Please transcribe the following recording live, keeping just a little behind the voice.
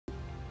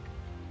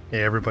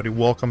Hey everybody,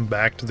 welcome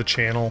back to the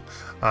channel.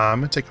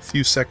 I'm going to take a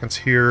few seconds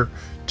here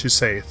to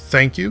say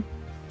thank you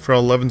for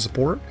 11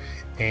 support,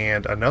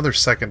 and another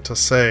second to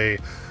say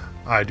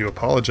I do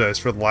apologize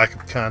for the lack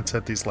of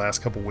content these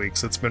last couple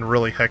weeks. It's been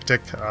really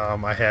hectic.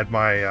 I had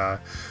my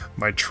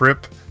my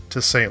trip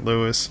to St.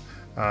 Louis.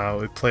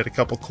 We played a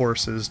couple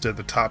courses, did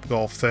the Top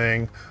Golf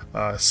thing.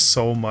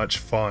 So much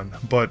fun.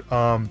 But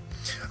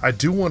I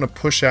do want to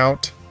push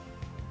out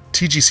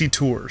TGC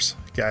Tours,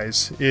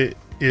 guys. It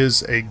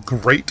is a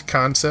great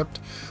concept.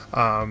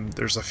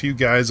 There's a few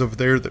guys over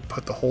there that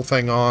put the whole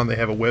thing on. They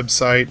have a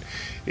website.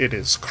 It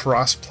is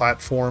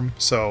cross-platform,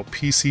 so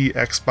PC,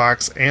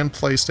 Xbox, and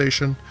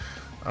PlayStation.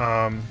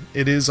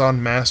 It is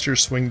on Master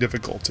Swing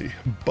difficulty,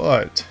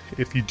 but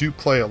if you do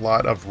play a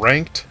lot of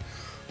Ranked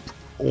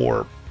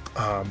or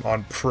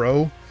on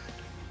Pro,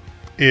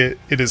 it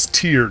is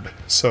tiered.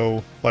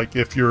 So, like,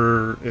 if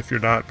you're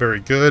not very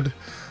good,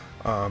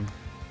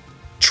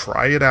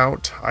 try it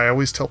out. I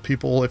always tell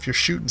people, if you're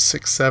shooting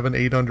 6, 7,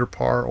 8 under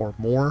par or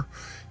more,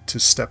 to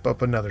step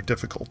up another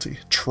difficulty.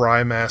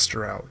 Try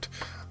Master out.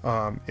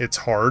 It's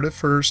hard at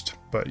first,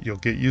 but you'll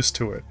get used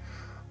to it.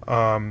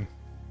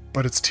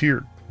 But it's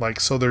tiered.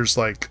 Like, so there's,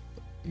 like,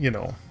 you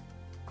know,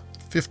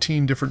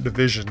 15 different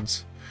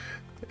divisions,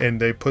 and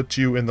they put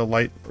you in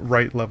the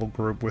right level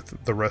group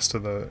with the rest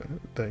of the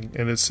thing,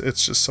 and it's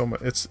just so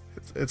much.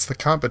 It's the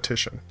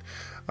competition.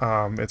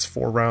 It's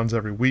 4 rounds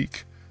every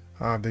week.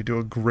 They do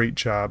a great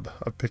job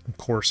of picking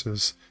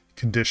courses,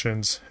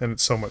 conditions, and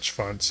it's so much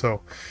fun.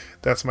 So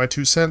that's my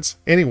 2 cents.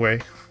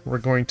 Anyway, we're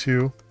going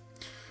to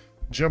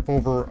jump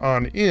over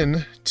on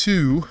in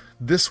to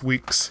this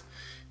week's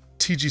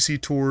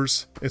TGC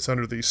Tours. It's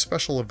under the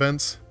Special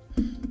Events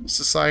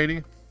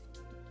Society.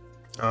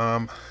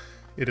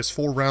 It is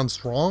 4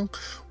 rounds long.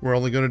 We're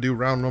only going to do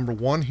round number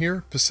 1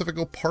 here.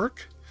 Pacifico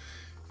Park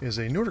is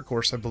a newer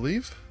course, I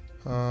believe.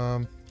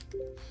 Let's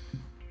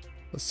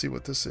see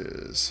what this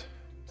is.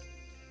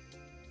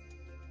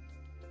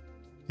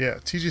 Yeah,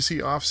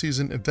 TGC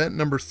off-season event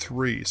number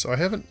 3. So I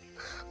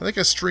think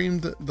I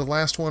streamed the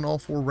last one, all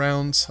 4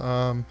 rounds.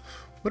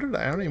 What did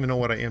I don't even know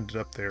what I ended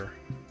up there.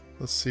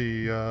 Let's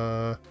see,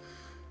 10th.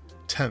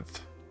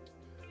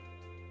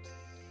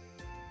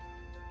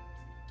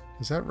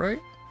 Is that right?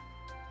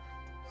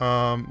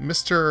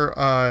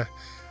 Mr.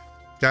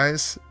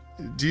 Guys,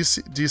 do you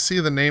see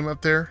the name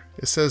up there?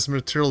 It says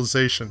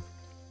Materialization.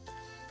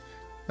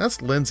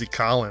 That's Lindsey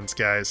Collins,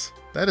 guys.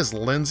 That is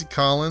Lindsey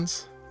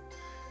Collins.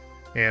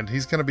 And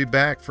he's going to be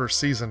back for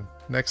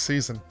next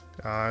season.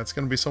 It's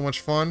going to be so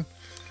much fun.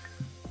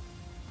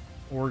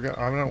 I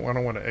don't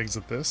want to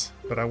exit this,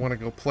 but I want to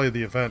go play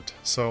the event.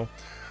 So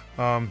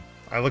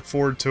I look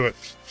forward to it.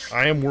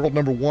 I am world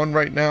number 1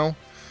 right now.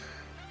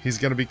 He's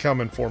going to be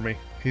coming for me.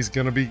 He's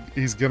gonna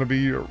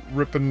be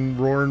ripping,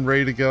 roaring,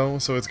 ready to go.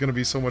 So it's going to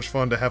be so much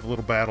fun to have a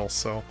little battle.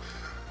 So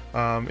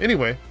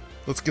anyway,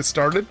 let's get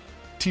started.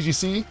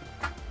 TGC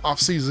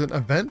off-season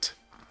event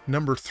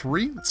number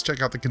 3. Let's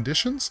check out the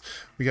conditions.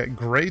 We got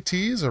gray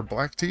tees or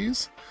black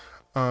tees.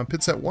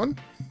 Pit set 1.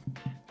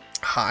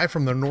 High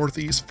from the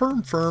northeast,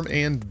 firm,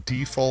 and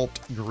default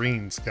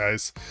greens,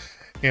 guys.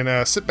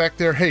 And sit back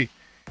there. Hey,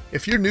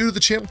 if you're new to the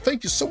channel,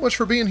 thank you so much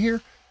for being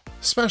here.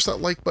 Smash that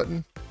like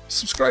button,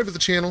 subscribe to the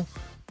channel,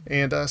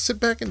 and sit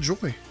back and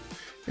enjoy.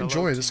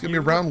 This is gonna be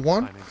round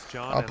 1.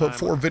 I'll put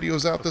 4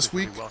 videos out this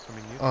week,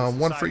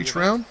 1 for each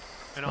round.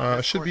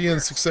 Should be in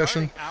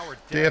succession,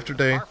 day after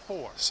day.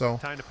 So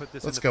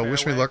let's go.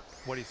 Wish me luck.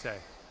 What do you say?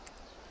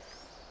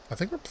 I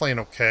think we're playing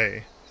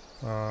okay.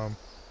 And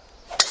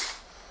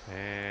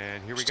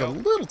here we Just go. a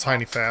little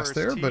tiny fast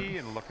there, but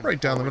right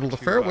down the middle of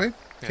the fairway.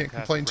 Can't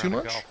complain too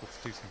much.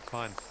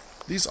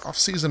 These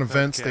off-season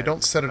events, they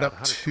don't set it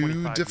up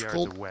too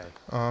difficult.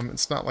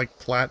 It's not like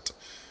plat,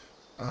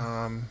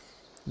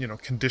 you know,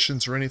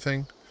 conditions or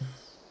anything.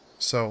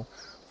 So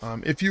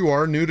if you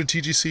are new to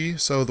TGC,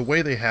 so the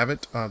way they have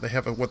it, they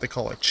have what they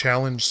call a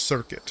challenge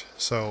circuit.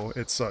 So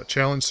it's a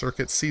challenge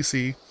circuit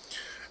CC,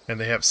 and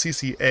they have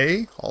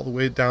CCA all the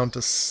way down to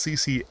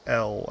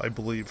CCL, I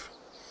believe.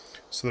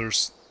 So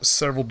there's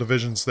several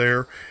divisions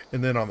there.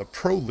 And then on the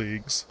pro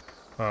leagues,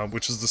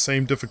 which is the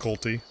same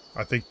difficulty,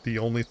 I think the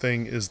only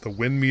thing is the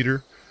win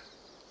meter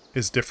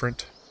is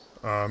different.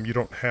 You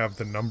don't have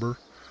the number,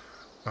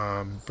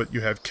 but you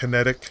have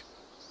kinetic,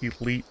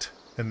 elite,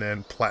 and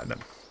then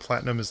platinum.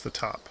 Platinum is the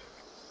top.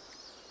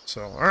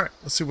 So, alright,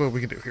 let's see what we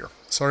can do here.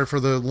 Sorry for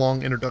the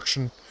long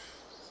introduction.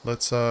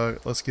 Let's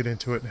get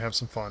into it and have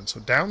some fun. So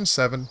down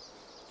 7.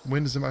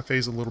 Wind is in my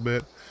face a little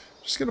bit.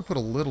 Just gonna put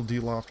a little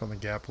D-loft on the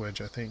gap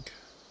wedge, I think.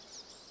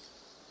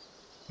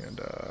 And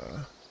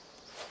a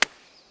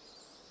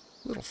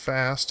little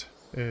fast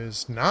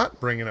is not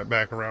bringing it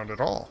back around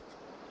at all.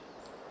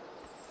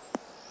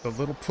 The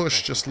little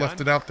push just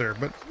left it out there,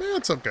 but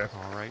it's okay.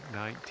 All right,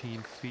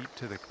 19 feet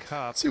to the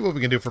cup. Let's see what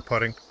we can do for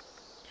putting.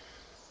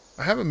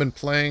 I haven't been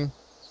playing.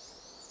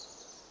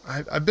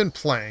 I've been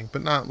playing,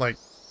 but not like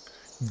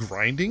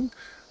grinding.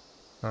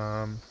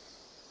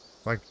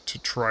 Like to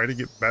try to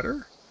get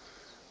better,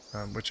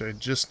 which I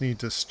just need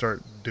to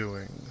start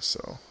doing.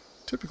 So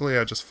Typically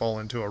I just fall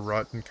into a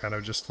rut and kind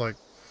of just like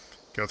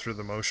go through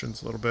the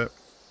motions a little bit.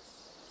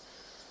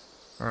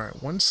 Alright,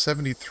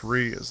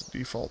 173 is the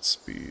default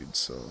speed,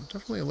 so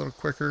definitely a little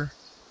quicker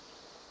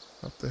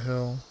up the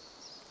hill.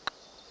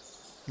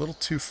 A little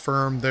too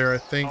firm there, I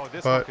think,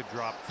 but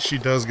she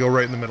does go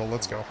right in the middle.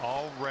 Let's go.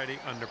 Already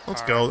under par.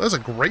 Let's go. That's a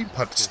great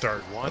putt to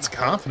start. That's a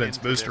confidence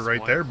booster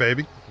right there,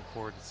 baby. Looking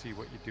forward to see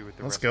what you do with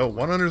the Let's rest go. of the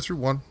 1 under through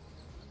 1.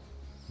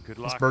 Good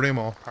luck. Let's birdie them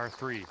all. Par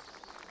 3.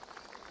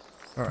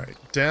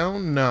 Alright,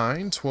 down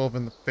 9, 12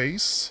 in the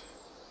face.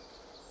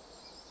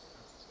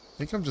 I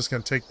think I'm just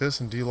going to take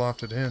this and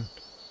de-loft it in.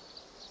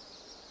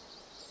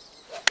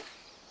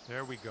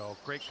 There we go.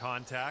 Great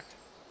contact.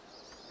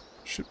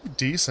 Should be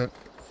decent.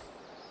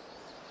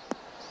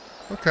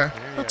 Okay,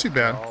 not too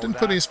bad. Didn't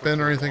put any spin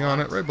or anything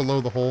on it. Right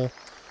below the hole.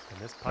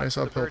 Nice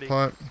uphill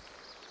putt.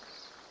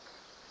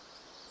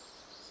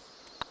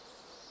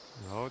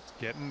 Oh, it's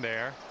getting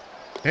there.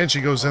 And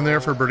she goes in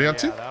there for birdie on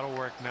 2. That'll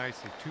work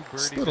nicely. 2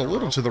 birdies. Slid a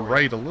little to the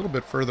right, a little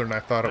bit further than I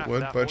thought it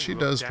would, but she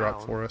does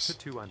drop for us.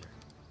 2 under.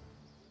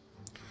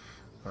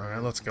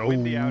 Alright, let's go.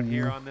 Windy out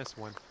here on this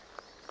one.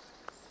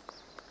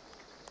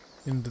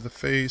 Into the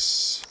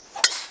face.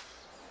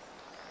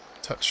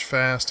 Touch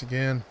fast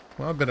again.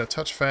 Well, I've been a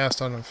touch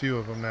fast on a few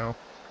of them now.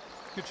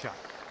 Good shot.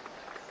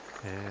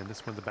 And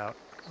this one's about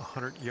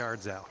 100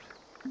 yards out.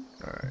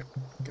 Alright,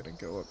 gonna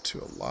go up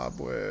to a lob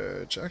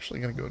wedge. Actually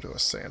gonna go to a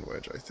sand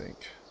wedge, I think.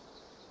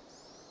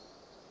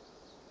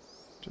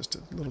 Just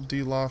a little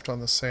D-loft on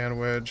the sand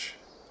wedge.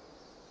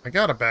 I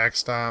got a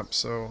backstop,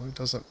 so it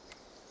doesn't...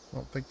 I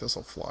don't think this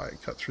will fly.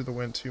 Cut through the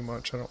wind too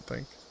much, I don't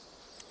think.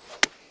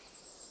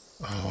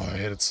 Oh, I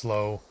hit it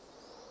slow.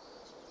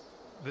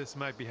 This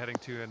might be heading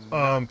to an...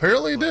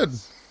 apparently it did.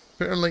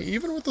 Apparently,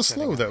 even with the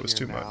slow, that was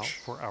too much.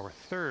 For our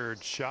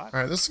 3rd shot.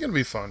 Alright, this is going to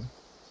be fun.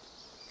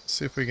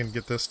 See if we can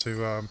get this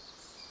to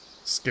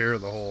scare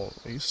the hole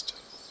at least.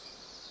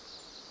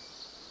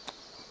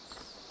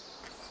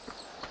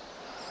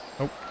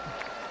 Oh.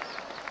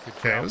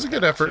 Okay, it was a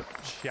good effort.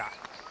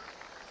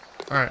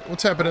 Alright, we'll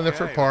tap it in there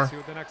for par.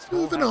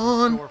 Moving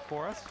on.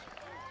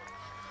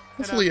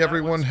 Hopefully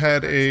everyone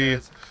had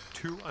a...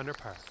 2 under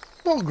par.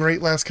 Well,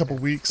 great last couple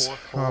weeks.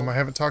 I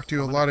haven't talked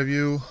to a lot of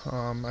you.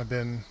 I've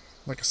been,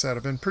 like I said,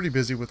 I've been pretty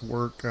busy with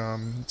work.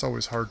 It's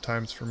always hard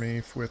times for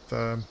me with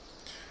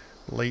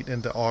late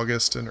into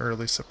August and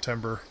early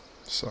September.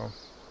 So,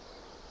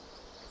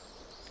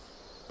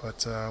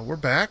 but we're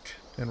back,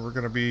 and we're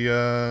going to be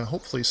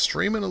hopefully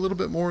streaming a little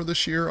bit more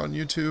this year on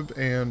YouTube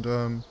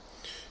and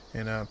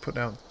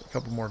putting out a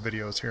couple more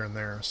videos here and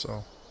there.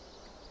 So,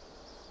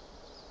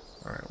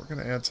 all right, we're going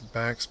to add some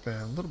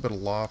backspin, a little bit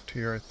of loft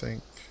here, I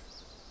think.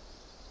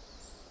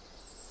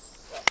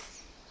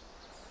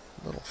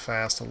 A little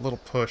fast, a little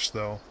push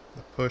though.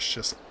 The push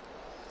just...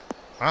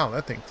 Wow,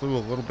 that thing flew a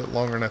little bit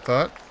longer than I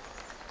thought.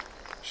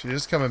 She's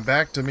just coming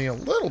back to me a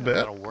little bit.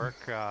 That'll work.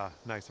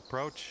 Nice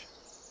approach.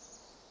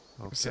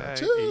 Okay. So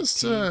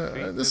just,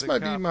 this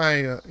might be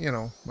my, you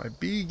know, my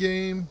B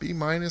game, B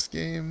minus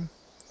game.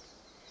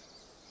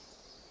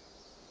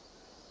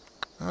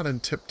 Not in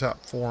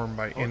tip-top form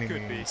by any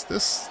means.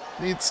 This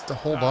needs to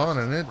hold on,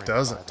 and it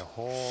doesn't.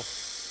 The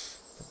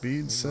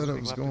bead said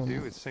it was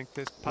going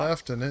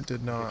left, and it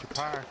did not.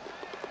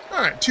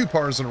 Alright, 2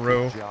 pars in a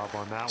row.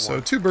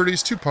 So 2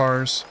 birdies, 2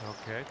 pars.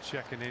 Okay,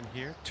 checking in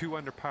here. 2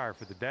 under par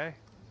for the day.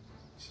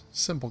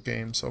 Simple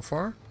game so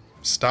far.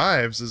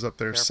 Stives is up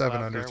there,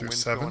 7 under through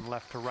 7.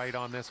 Left to right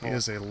on this he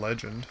is a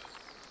legend.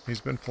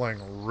 He's been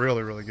playing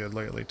really, really good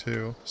lately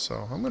too.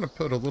 So I'm going to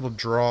put a little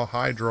draw,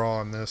 high draw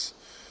on this.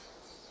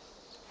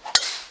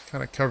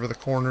 Kind of cover the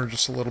corner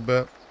just a little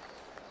bit.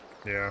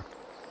 Yeah,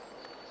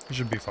 it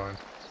should be fine.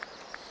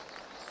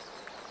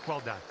 Well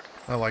done.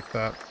 I like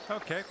that.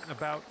 Okay,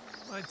 about,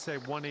 I'd say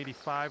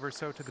 185 or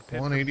so to the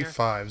pin.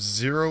 185,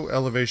 0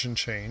 elevation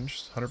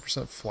change,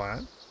 100%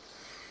 flat.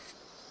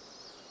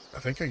 I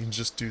think I can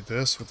just do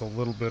this with a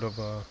little bit of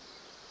a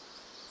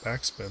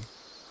backspin.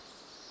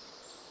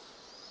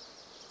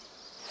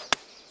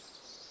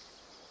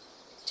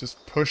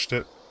 Just pushed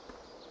it.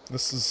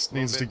 This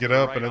needs to get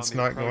up, and it's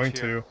not going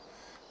to.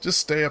 Just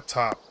stay up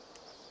top.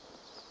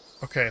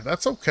 Okay,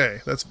 that's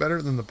okay. That's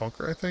better than the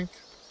bunker, I think.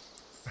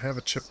 I have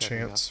a chip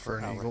chance for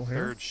an eagle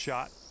here. 3rd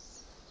shot.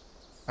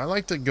 I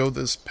like to go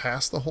this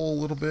past the hole a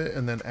little bit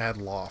and then add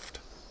loft.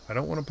 I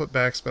don't want to put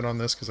backspin on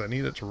this because I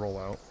need it to roll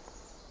out.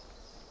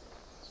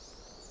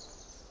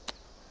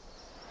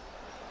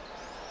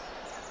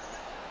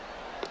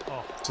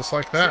 Oh, just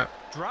like that.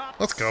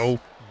 Let's go.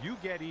 You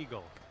get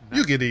eagle.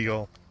 You get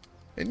eagle.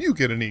 And you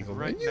get an eagle.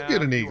 Right and you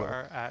get an eagle. You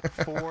are at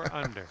 4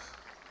 under.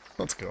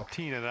 Let's go.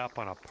 Teeing it up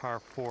on a par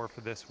 4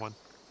 for this one.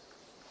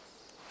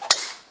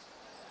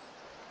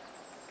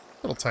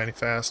 A little tiny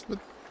fast, but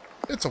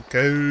it's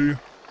okay.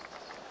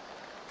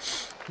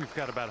 We've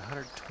got about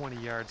 120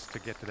 yards to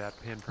get to that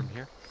pin from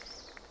here.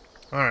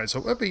 Alright,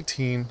 so up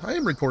 18. I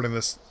am recording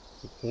this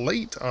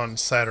late on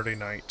Saturday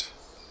night.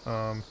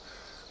 I'll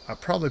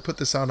probably put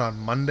this out on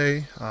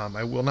Monday.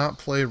 I will not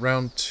play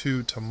round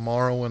 2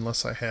 tomorrow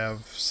unless I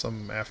have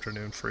some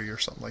afternoon free or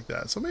something like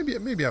that. So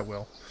maybe I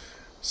will.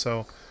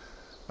 So,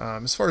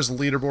 as far as the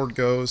leaderboard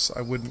goes,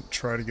 I wouldn't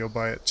try to go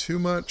by it too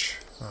much,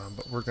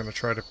 but we're going to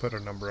try to put a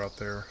number out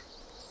there.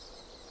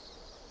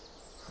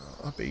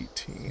 Up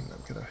 18.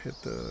 I'm going to hit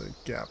the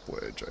gap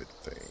wedge, I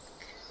think.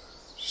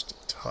 Just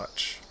a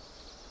touch.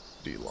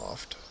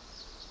 D-loft.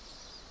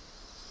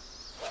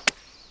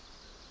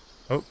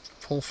 Oh,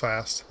 pull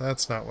fast.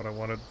 That's not what I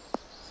wanted.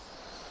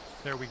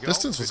 There we go.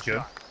 Distance was good.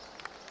 Shot.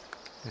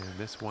 And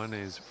this one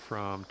is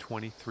from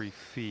 23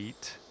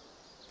 feet.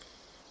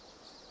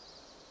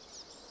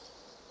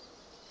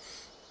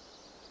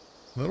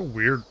 A little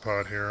weird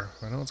putt here.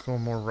 I know it's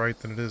going more right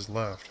than it is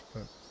left,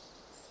 but...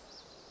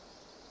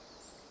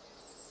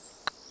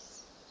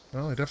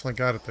 Well, I definitely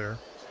got it there.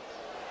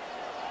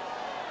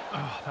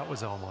 Oh, that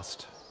was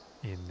almost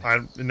in.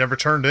 It never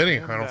turned any,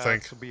 I don't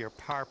think. This will be your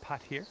par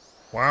putt here.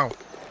 Wow.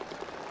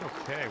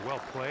 Okay, well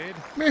played.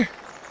 Meh.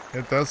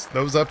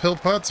 Those uphill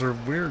putts are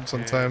weird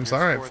sometimes. All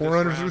right,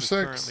 400 through 6.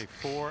 Currently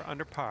 4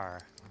 under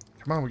par.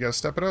 Come on, we gotta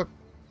step it up.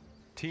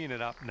 Teeing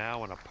it up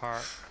now on a par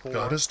 4.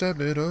 Gotta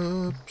step it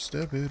up,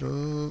 step it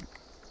up.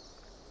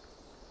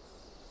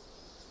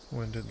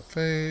 Wind in the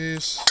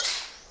face.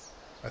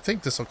 I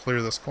think this will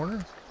clear this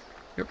corner.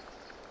 Yep.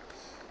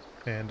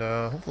 And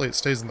hopefully it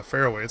stays in the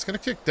fairway. It's gonna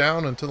kick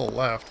down and to the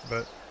left,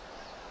 but...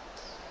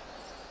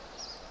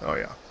 Oh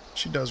yeah,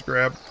 she does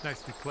grab.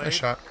 Nicely played. Nice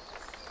shot.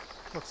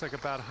 Looks like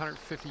about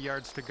 150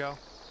 yards to go.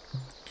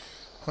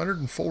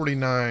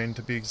 149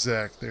 to be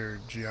exact there,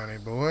 Gianni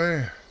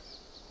boy.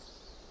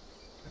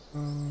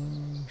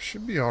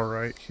 Should be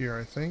alright here,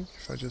 I think,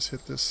 if I just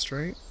hit this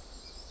straight.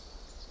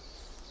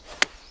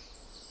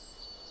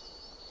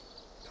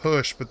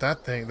 Push, but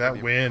that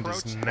wind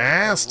is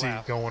nasty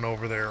going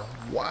over there.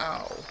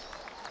 Wow.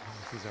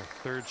 This is our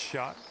third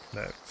shot.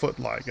 That foot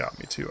lie got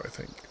me too, I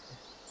think.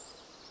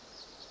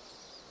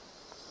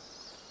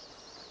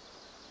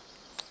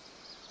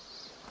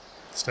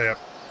 Stay up.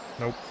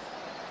 Nope.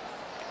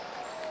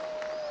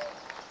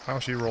 Oh,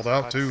 she rolled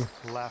out too.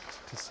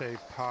 Left to save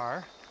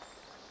par.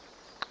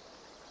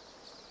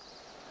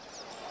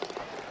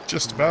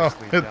 Just about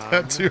hit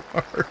that too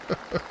hard.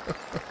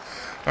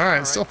 All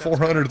right, still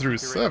 400 through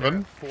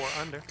 7. 4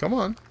 under. Come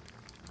on.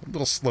 A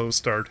little slow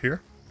start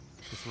here.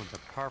 This one's a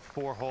par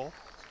 4 hole.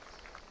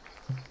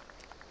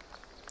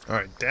 All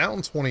right,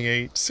 down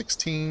 28,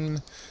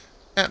 16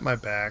 at my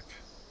back.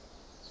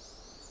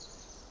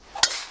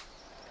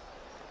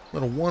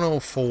 Little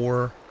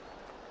 104.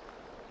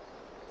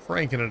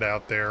 Franking it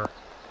out there.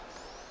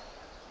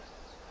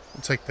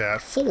 We'll take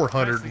that.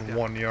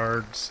 401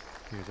 yards.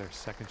 Here's our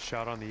second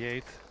shot on the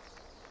 8th.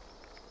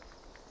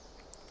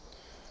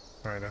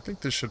 Alright, I think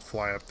this should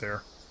fly up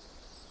there.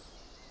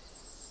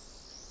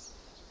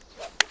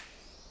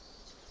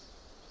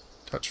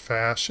 Touch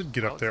fast. Should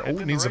get up there. Oh,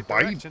 it needs a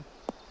bite. Direction.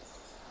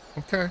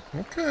 Okay,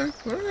 okay.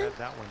 Alright. Had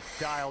that one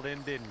dialed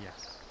in, didn't you?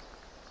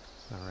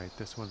 Alright,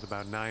 this one's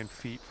about 9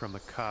 feet from the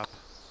cup.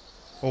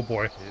 Oh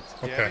boy. It's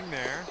Okay. getting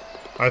there.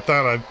 I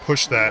thought I'd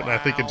push that, and I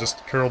think it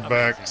just curled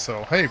back.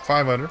 So, hey,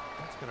 5 under.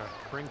 That's going to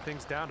bring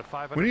things down to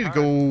 5 under. We need to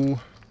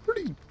go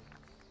pretty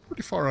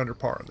far under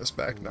par on this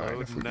back 9 if we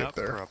Loading get up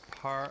there. for a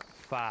par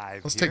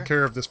 5 Let's here. take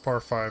care of this par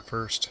 5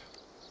 first.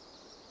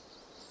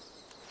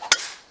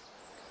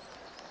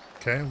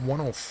 Okay,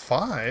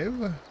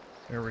 105.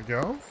 There we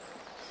go.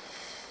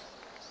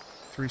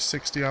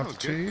 360 off the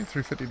tee,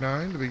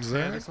 359 to be Yeah,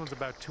 exact. this one's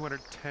about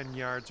 210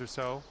 yards or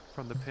so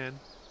from the pin.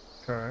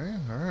 Okay,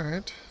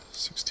 alright.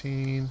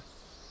 16.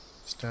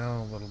 It's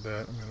down a little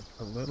bit. I'm going to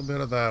put a little bit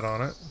of that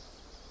on it.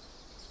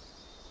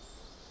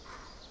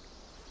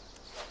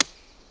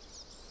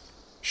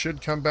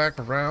 Should come back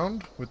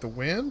around with the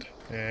wind,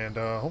 and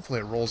hopefully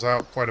it rolls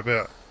out quite a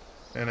bit.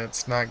 And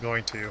it's not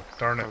going to.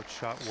 Darn it. Approach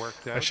shot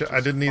worked out. I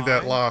didn't need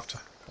that fine. loft.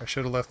 I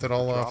should have left it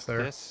all off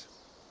there. This.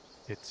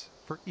 It's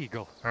for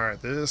eagle.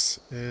 Alright, this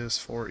is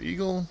for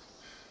eagle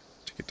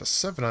to get to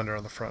 7 under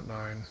on the front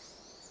 9.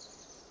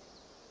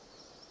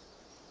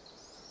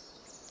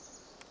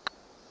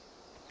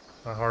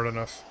 Not hard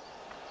enough.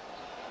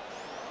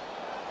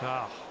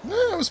 Ah,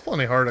 It was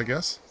plenty hard, I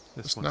guess.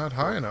 this Just one's not a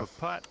high 4-foot enough.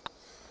 Putt.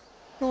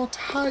 Not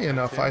high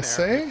enough, In I there.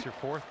 say. It's your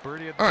 4th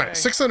birdie of the Alright, day.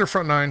 6 under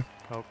front 9.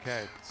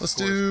 Okay. Let's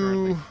score's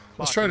currently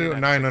try to do clocking a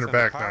in 9 at under 6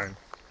 back par. 9.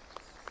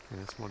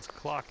 And this one's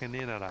clocking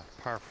in at a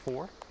par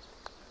 4.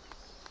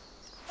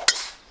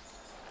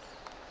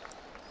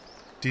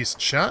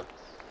 Decent shot.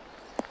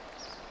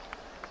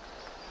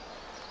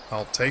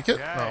 I'll take it.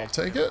 Okay, I'll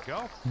take there it. we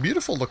go.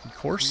 Beautiful looking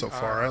course so We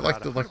far. are I like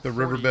about the 140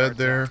 riverbed yards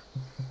there. out.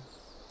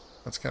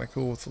 That's kind of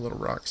cool with the little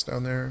rocks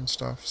down there and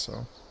stuff.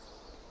 So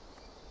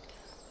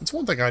it's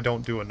one thing I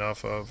don't do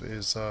enough of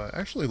is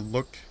actually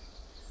look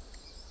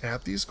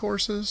at these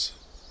courses.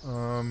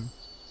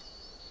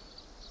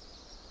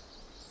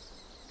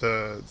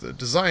 The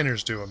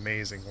designers do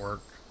amazing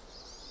work,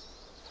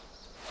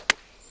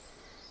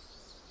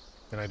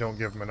 and I don't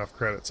give them enough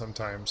credit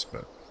sometimes.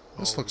 But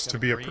this looks to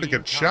be a pretty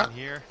good shot.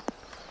 Here.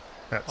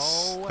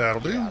 That'll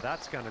do. Yeah,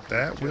 that's gonna do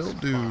That just will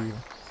do. fine.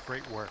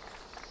 Great work.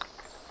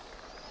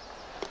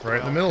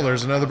 Right in the middle,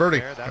 there's another birdie.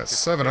 There, That's your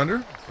 7 under.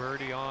 fifth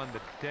birdie on the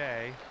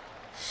day.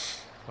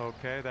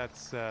 Okay,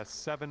 that's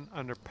 7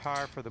 under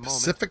par for the moment.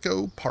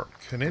 Pacifico Park.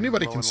 And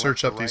anybody Low can and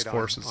search left up to these right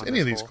courses, on any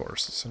of this these hole.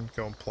 courses, and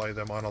go and play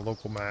them on a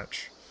local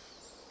match.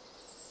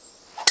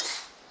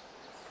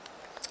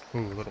 Ooh,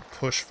 a little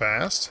push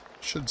fast.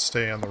 Should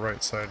stay on the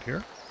right side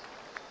here.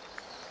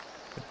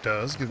 It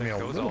does. Give me a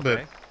Goes little all bit,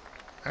 day.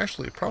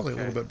 actually probably a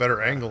Okay, little bit better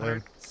about angle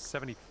in.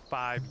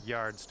 175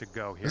 yards to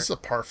go here. This is a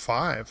par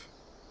 5.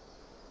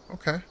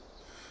 Okay.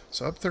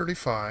 So up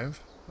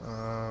 35.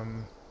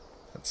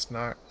 That's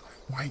not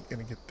quite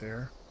going to get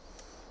there.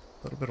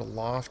 A little bit of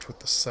loft with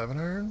the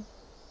 7-iron.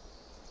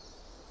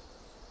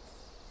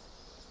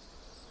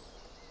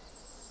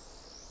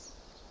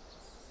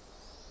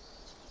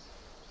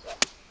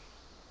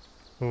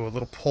 Ooh, a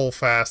little pull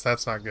fast.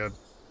 That's not good.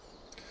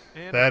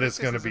 And That is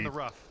going to in be the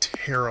rough.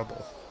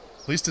 terrible.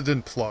 At least it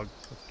didn't plug.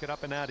 Let's get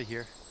up and out of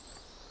here.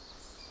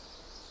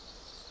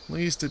 At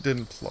least it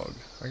didn't plug.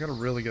 I got a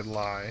really good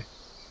lie.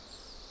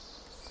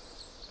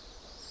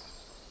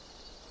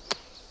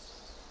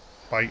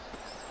 Bite.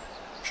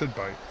 Should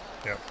bite.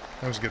 Yep,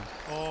 that was good.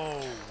 Oh,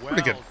 well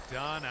Pretty good.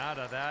 done out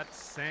of that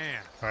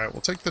sand. Alright,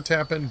 we'll take the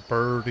tap-in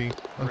birdie.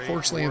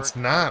 Unfortunately, it's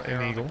not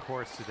an eagle.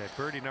 Course today.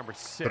 Birdie number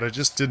 6. But I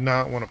just did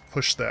not want to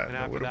push that. And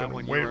That after would have that been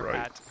one, way you were right.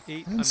 at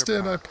 8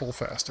 Instead, under I par. pull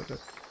fasted it.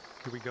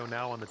 Here we go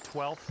now on the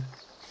 12th.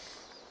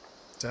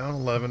 Down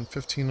 11,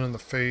 15 on the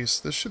face.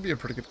 This should be a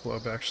pretty good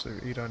club, actually.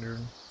 800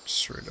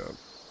 straight up.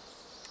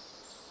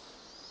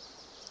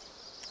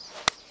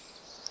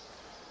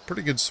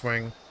 Pretty good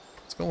swing.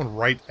 It's going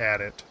right at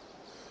it.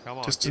 Come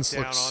on, Distance get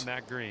down looks on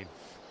that green.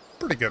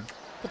 pretty good.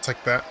 I'll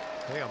take that.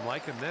 Hey, I'm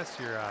liking this.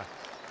 You're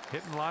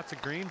hitting lots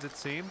of greens, it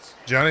seems.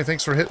 Johnny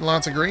thinks we're hitting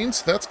lots of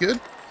greens. That's good.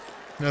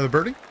 Another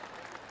birdie.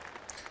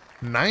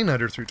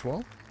 900 through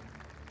 12.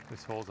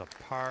 This hole's a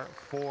par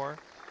 4.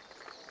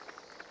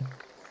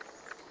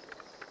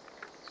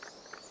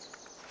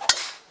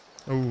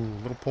 Oh,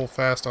 a little pull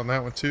fast on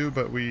that one too,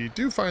 but we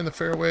do find the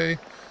fairway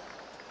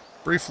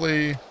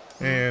briefly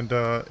and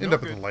end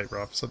up in the light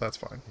rough, so that's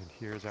fine. And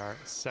here's our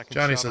second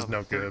Johnny shot says on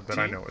no the good, but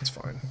I 13th. know it's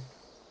fine.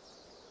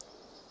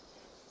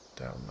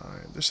 Down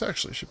 9. This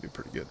actually should be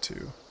pretty good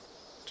too.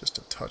 Just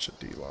a touch of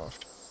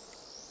D-loft.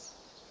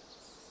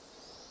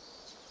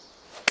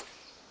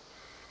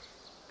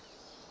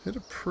 Hit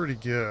it pretty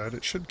good.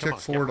 It should kick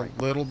forward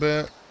a little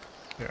bit.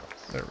 Yeah,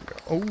 there we go.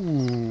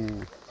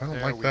 Oh, I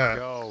don't like that.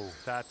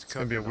 That's It's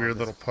going to be a weird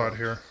little putt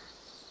here.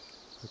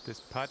 With this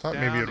putt Thought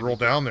down, maybe it'd and roll you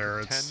get down to there.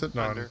 It's 10 sitting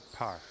under on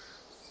par.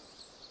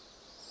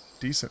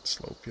 decent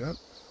slope yet.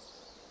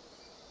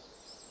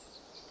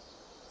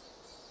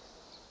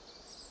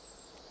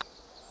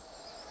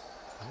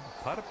 Well,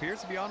 the putt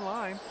appears to be on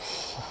line.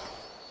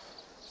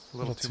 A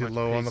little Too too much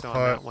low on the pace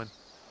putt. that one.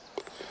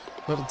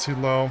 A little too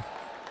low.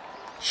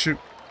 Shoot.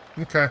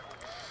 Okay.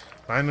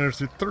 900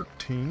 through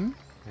 13.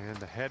 And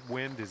the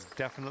headwind is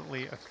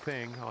definitely a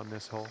thing on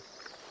this hole.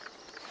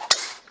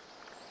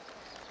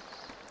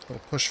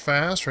 Little push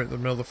fast right in the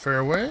middle of the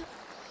fairway.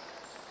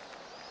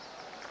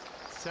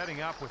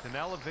 Setting up with an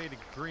elevated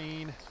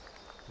green.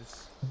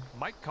 This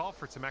might call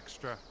for some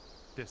extra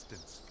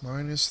distance.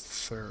 Mine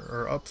is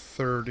up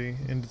 30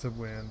 into the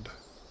wind.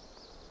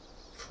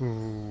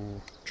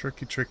 Ooh,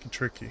 tricky, tricky,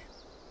 tricky.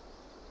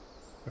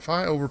 If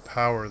I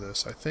overpower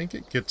this, I think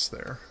it gets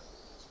there.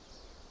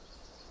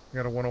 I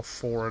got a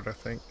 104 it, I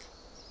think.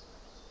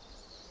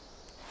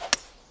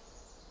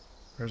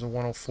 There's a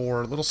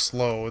 104, a little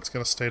slow. It's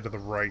going to stay to the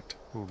right.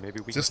 Ooh, maybe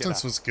we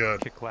Distance can was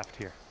good. kick left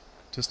here.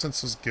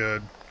 Distance was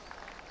good.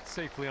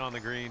 Safely on the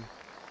green.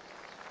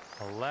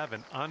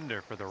 11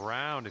 under for the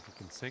round if you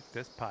can sink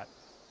this putt.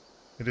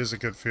 It is a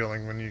good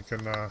feeling when you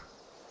can It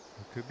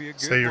could be a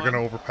good say you're going to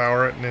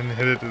overpower it and then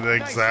hit it to the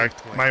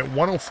exact... My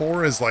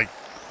 104 is like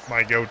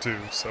my go-to,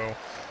 so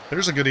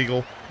there's a good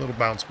eagle. Little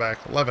bounce back.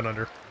 11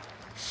 under.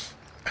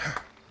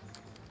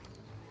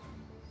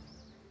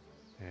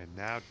 And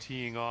now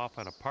teeing off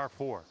on a par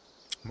 4.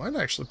 Might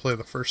actually play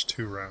the first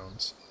 2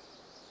 rounds.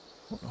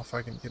 I don't know if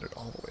I can get it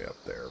all the way up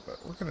there, but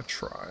we're going to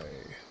try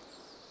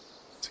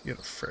to get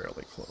it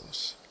fairly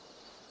close.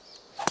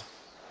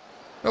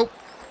 Nope.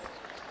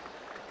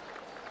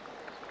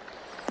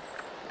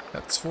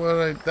 That's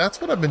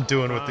what I've been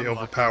doing with the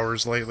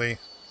overpowers lately.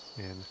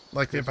 And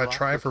Like if I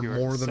try for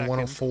more than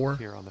 104,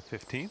 here on the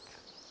 15th.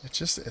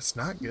 it's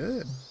not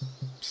good.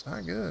 It's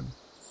not good.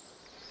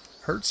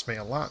 Hurts me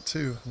a lot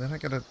too. And then I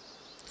gotta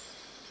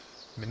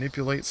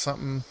manipulate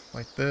something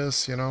like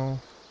this, you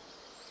know.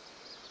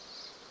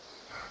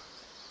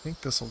 I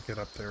think this will get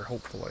up there,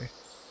 hopefully.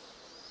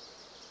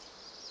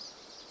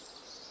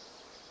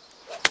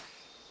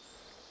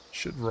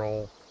 Should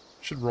roll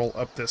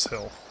up this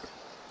hill.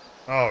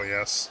 Oh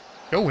yes,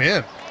 go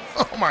in.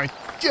 Oh my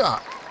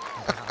god.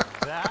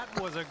 That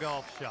was a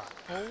golf shot.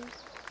 Oh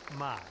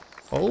my.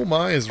 Oh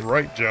my is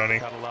right, Johnny.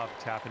 Gotta love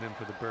tapping in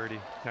for the birdie.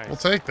 Nice. We'll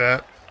take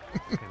that.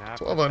 And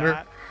after 12 under.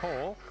 that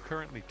hole,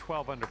 currently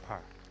 12 under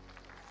par.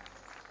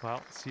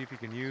 Well, see if you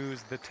can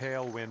use the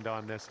tailwind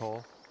on this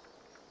hole.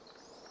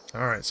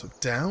 Alright, so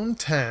down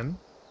 10.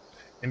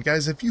 And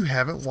guys, if you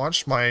haven't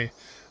watched my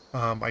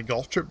my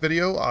golf trip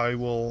video, I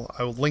will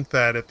link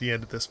that at the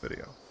end of this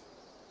video.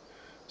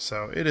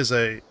 So it is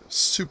a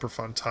super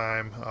fun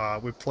time.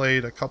 We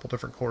played a couple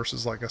different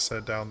courses, like I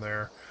said, down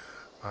there.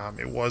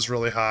 It was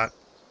really hot,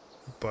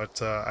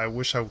 but I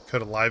wish I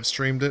could have live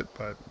streamed it,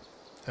 but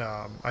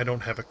I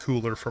don't have a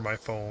cooler for my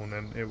phone,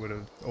 and it would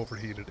have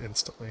overheated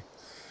instantly.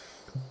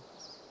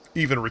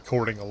 Even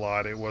recording a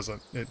lot,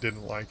 it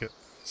didn't like it.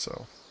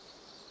 So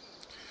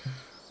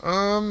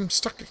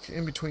stuck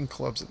in between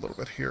clubs a little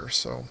bit here.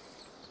 So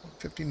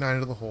 59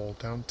 to the hole,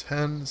 down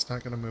 10. It's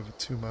not going to move it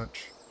too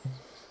much.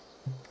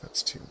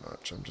 That's too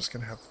much. I'm just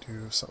going to have to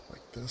do something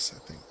like this, I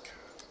think.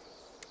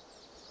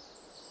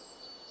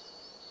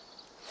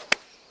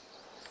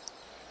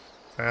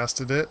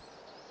 Fasted it.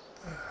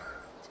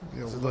 It's going to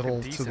be a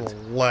little to the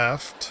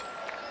left.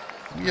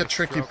 Be a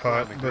tricky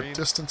putt, but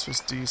distance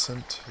was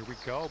decent. Here we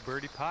go,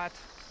 birdie putt.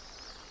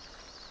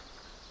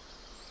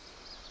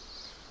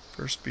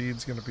 First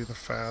speed's going to be the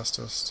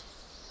fastest.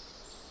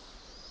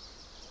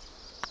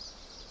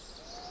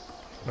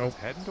 Nope.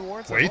 Heading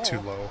towards way too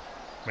low.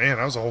 Man,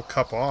 I was a whole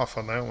cup off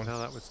on that one. No,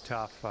 that was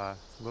tough. A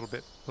little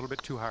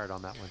bit too hard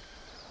on that one.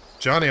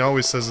 Johnny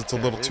always says it's a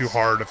little too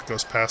hard if it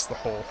goes past the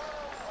hole.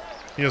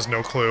 He has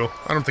no clue.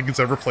 I don't think he's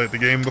ever played the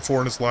game before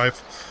in his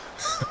life.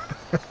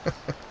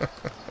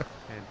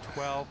 And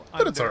 12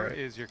 but it's under all right.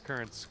 is your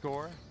current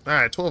score. All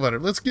right, 12 under.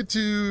 Let's get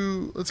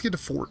to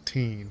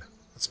 14.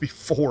 Let's be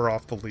 4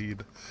 off the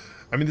lead.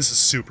 I mean, this is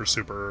super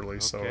early,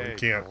 so you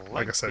can't,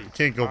 like I said, you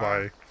can't go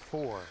by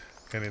 4.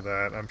 any of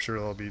that. I'm sure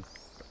there'll be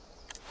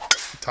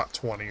top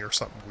 20 or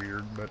something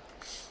weird, but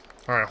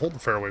all right, hold the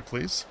fairway,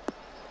 please.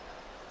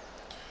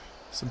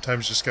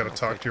 Sometimes you just got to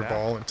talk to your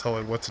ball and tell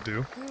it what to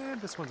do.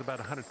 And this one's about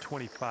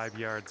 125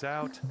 yards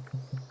out.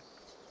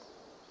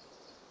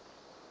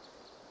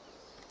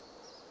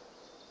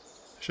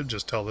 Should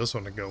just tell this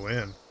one to go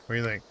in. What do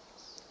you think?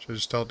 Should I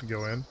just tell it to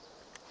go in?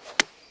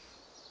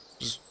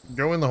 Just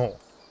go in the hole.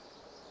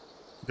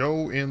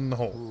 Go in the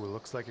hole. Ooh,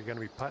 looks like you're going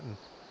to be putting.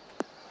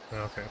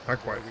 Okay, not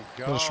quite. There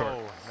we A go. little short.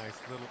 Nice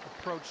little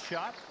approach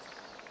shot.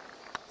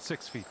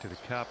 6 feet to the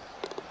cup.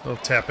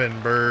 Little tap in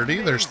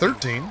birdie. There's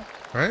 13,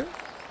 right?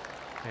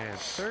 And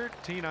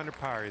 13 under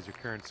par is your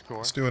current score.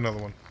 Let's do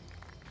another one.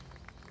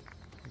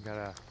 You got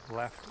a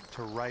left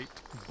to right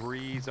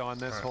breeze on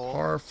this hole.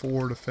 Par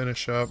 4 to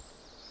finish up.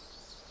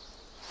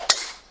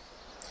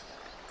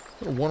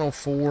 Little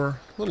 104,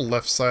 little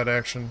left side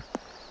action.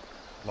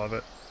 Love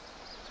it.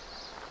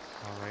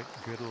 All right,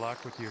 good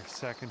luck with your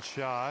second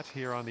shot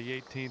here on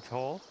the 18th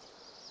hole.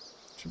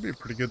 Should be a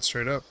pretty good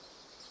straight up.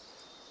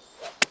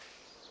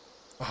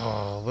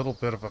 Oh, a little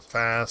bit of a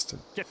fast.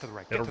 Get to the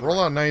right. It'll roll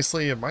out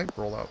nicely. It might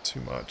roll out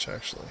too much,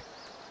 actually.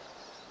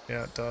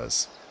 Yeah, it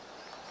does.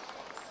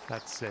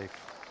 That's safe.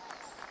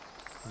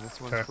 And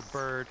this one's for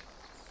bird.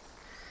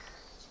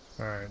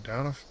 All right,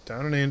 down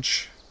an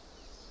inch.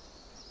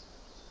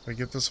 We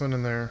get this one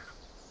in there.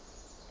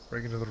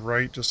 Break it to the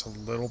right just a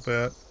little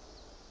bit.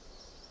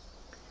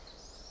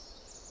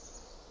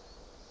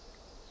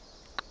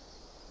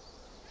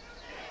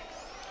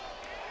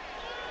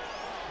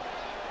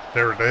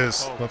 There it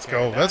is. Okay, Let's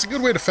go. That's a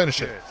good way to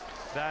finish it.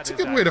 It's a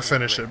good way to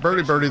finish it.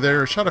 Birdie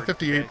there. Shot a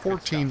 58,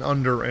 14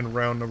 under in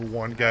round number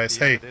 1, guys.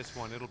 Hey,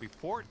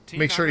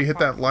 make sure you hit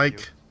that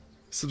like,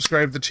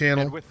 subscribe to the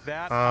channel.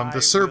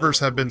 The servers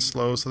have been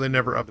slow, so they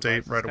never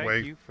update right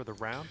away.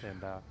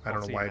 I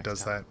don't know why it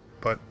does that.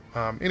 But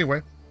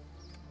anyway,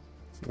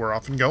 we're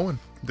off and going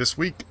this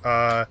week.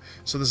 So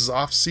this is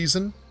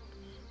off-season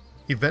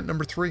event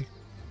number 3.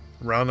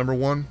 Round number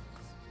 1.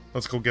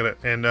 Let's go get it.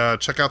 And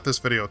check out this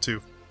video,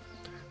 too.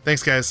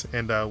 Thanks, guys,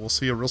 and we'll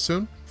see you real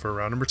soon for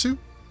round number 2.